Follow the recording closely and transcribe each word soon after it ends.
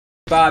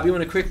Bob, you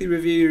want to quickly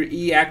review your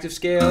E active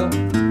scale?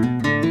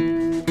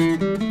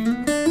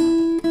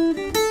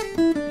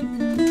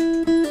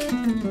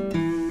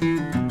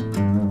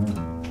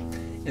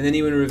 And then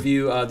you want to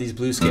review these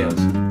blue scales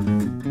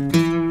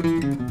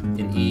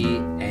in E,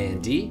 A,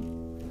 and D.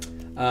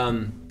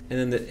 And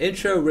then the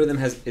intro rhythm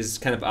is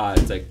kind of odd.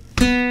 It's like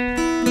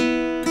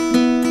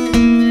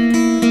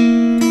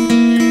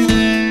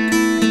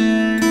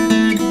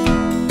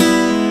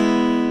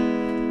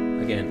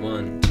again,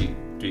 1, 2,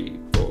 3,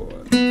 4.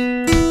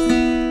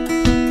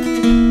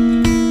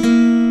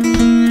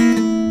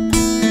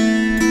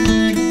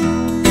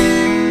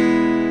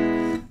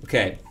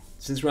 Okay,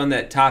 since we're on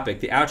that topic,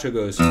 the outro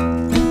goes ending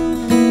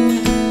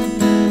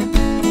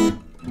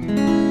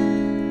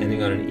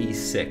on an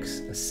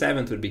E6. A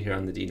seventh would be here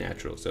on the D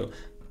natural. So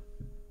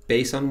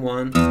bass on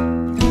 1,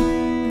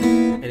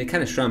 and it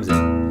kind of strums it. So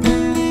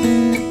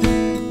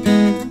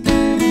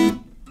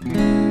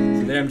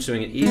there I'm just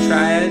doing an E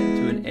triad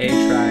to an A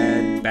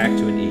triad, back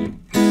to an E.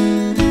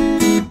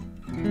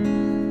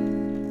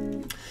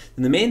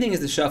 And the main thing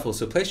is the shuffle.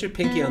 So place your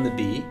pinky on the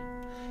B,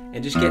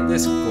 and just get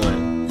this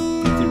going.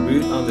 Get the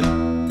root on the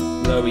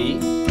low E,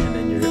 and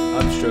then your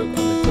upstroke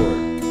on the chord.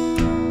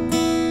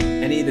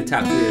 Any of the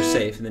top 3 are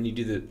safe, and then you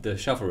do the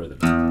shuffle rhythm.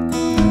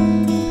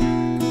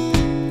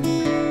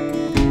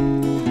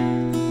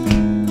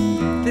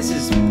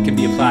 This can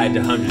be applied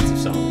to hundreds of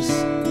songs.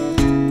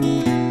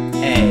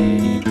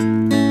 A.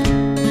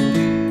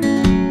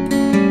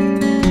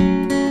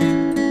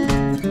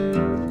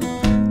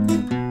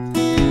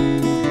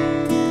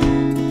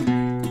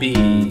 B.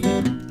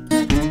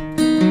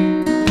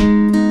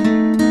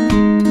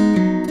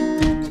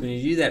 So when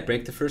you do that,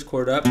 break the first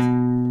chord up,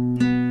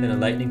 then a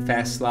lightning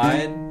fast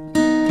slide,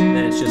 and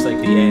then it's just like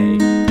the A.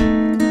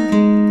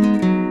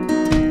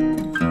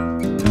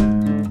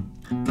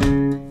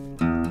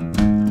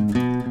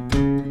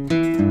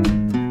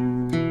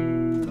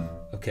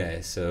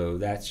 Okay, so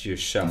that's your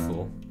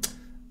shuffle.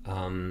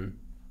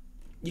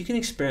 You can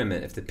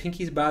experiment. If the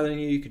pinky's bothering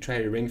you, you could try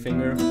your ring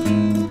finger,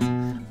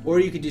 or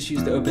you could just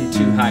use the open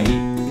 2 high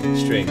E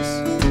strings.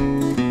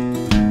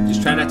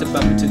 Just try not to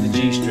bump into the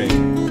G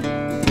string.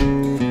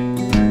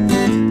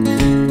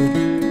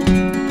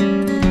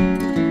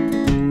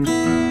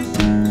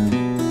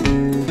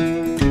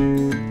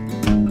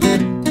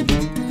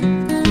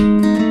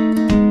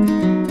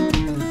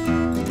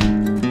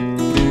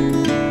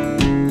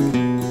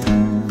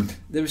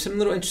 There were some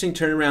little interesting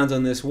turnarounds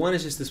on this. One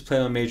is just this play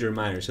on major and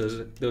minor. So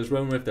there was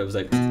one riff that was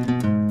like,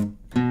 and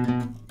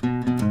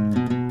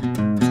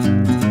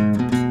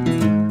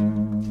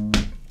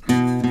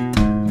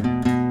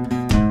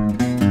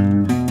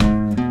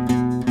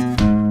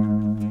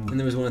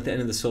there was one at the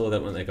end of the solo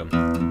that went like and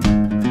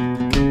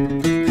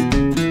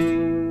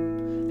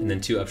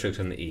then 2 upstrokes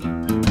on the E.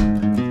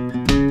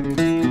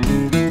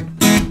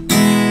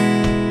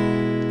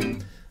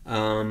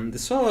 The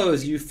solo,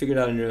 as you figured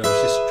out on your own,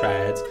 is just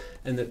triads.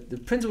 And the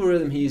principal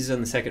rhythm he uses on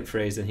the second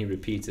phrase, and he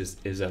repeats, is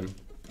 1,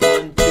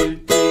 2,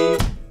 3,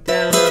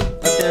 down,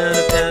 up, down,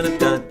 up, down, up,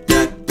 down,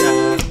 da, da,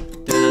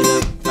 down,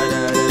 up, ba,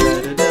 da,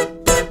 da, da, da,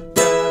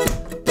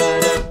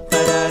 ba,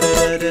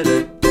 da, da,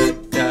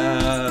 da.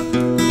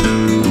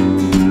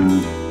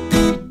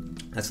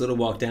 That's a little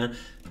walk down.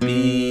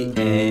 B,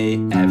 A,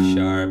 F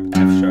sharp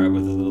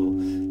with a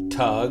little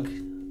tug,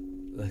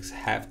 like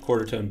half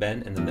quarter tone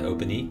bend, and then the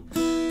open E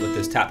with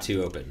those top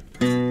 2 open.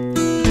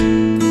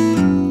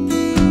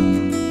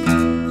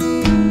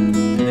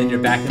 You're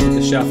back into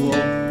the shuffle. I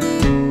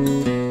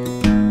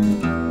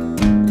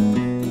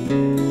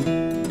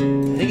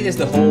think it is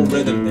the whole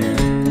rhythm there.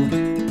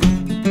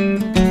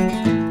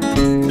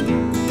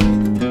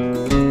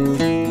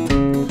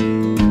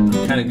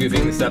 Kind of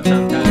goofing this up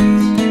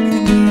sometimes.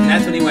 And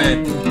that's when he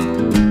went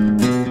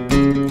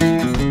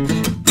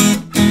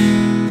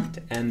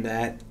to end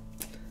that.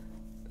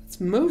 That's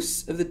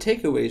most of the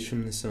takeaways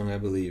from the song, I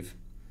believe.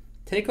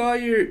 Take all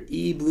your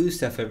E blue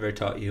stuff I've ever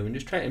taught you and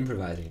just try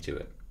improvising to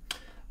it.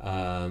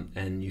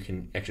 And you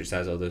can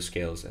exercise all those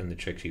scales and the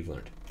tricks you've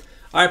learned.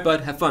 All right,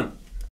 bud, have fun.